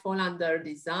that might fall under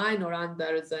design or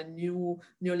under the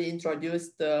newly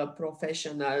introduced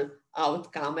professional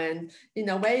outcome. And in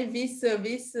a way,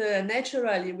 this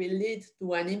naturally will lead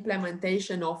to an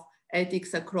implementation of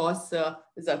ethics across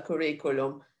the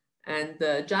curriculum. And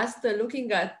just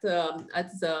looking at the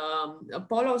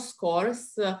Apollo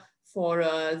scores, for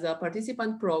the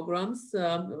participant programs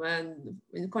and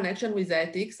in connection with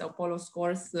ethics, Apollo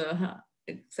scores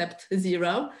except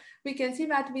 0, we can see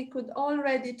that we could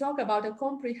already talk about a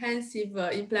comprehensive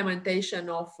implementation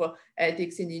of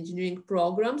ethics in engineering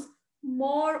programs,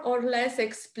 more or less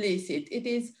explicit. It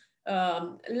is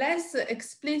less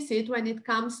explicit when it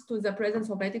comes to the presence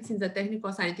of ethics in the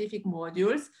technical-scientific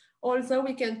modules. Also,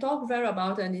 we can talk there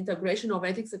about an integration of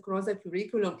ethics across the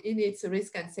curriculum in its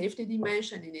risk and safety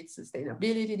dimension, in its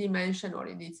sustainability dimension, or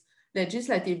in its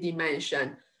legislative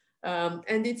dimension.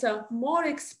 And it's a more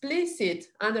explicit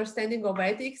understanding of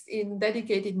ethics in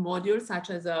dedicated modules,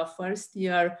 such as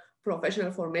first-year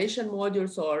professional formation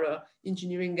modules or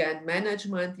engineering and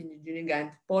management, engineering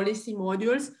and policy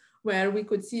modules, where we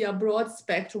could see a broad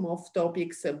spectrum of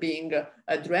topics being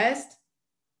addressed.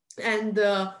 And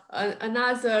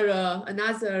another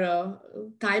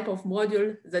type of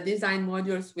module, the design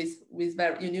modules with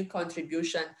very unique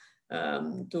contribution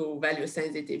to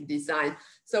value-sensitive design.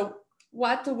 So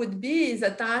what would be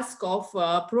the task of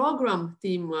a program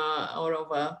team or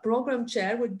of a program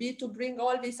chair would be to bring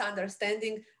all this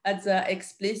understanding at the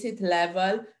explicit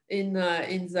level in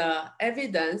the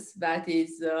evidence that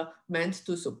is meant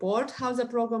to support how the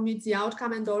program meets the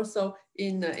outcome, and also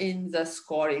in the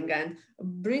scoring, and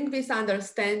bring this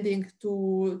understanding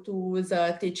to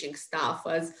the teaching staff.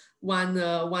 As one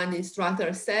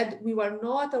instructor said, we were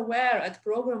not aware at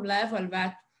program level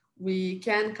that we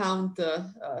can count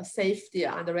safety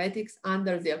under ethics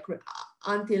until the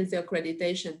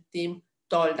accreditation team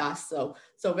told us so.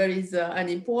 So there is an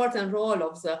important role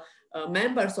of the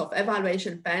members of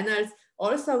evaluation panels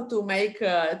also to make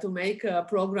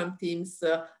program teams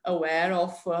aware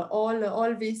of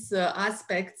all these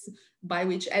aspects by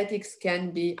which ethics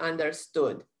can be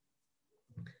understood.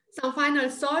 Some final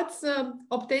thoughts.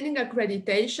 Obtaining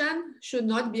accreditation should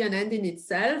not be an end in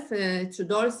itself. It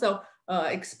should also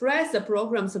express the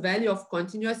program's value of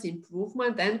continuous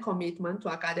improvement and commitment to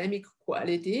academic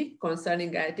quality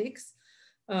concerning ethics.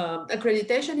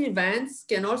 Accreditation events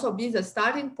can also be the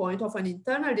starting point of an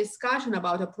internal discussion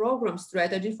about a program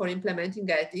strategy for implementing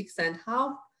ethics and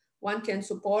how one can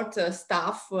support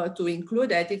staff to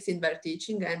include ethics in their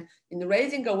teaching, and in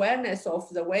raising awareness of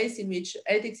the ways in which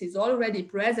ethics is already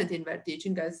present in their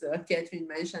teaching, as Catherine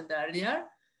mentioned earlier.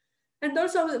 And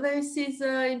also this is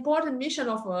an important mission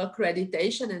of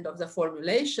accreditation and of the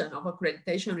formulation of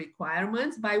accreditation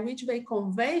requirements by which they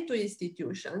convey to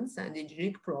institutions and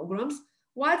engineering programs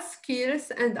what skills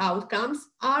and outcomes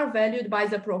are valued by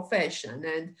the profession.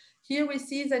 And here we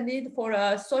see the need for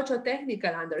a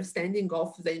socio-technical understanding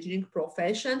of the engineering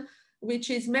profession, which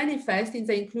is manifest in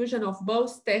the inclusion of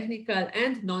both technical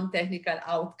and non-technical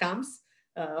outcomes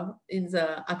in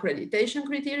the accreditation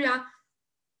criteria,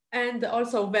 and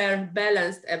also their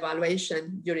balanced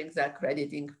evaluation during the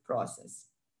accrediting process.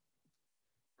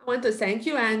 I want to thank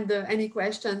you, and any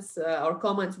questions or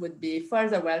comments would be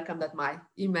further welcomed at my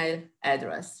email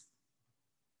address.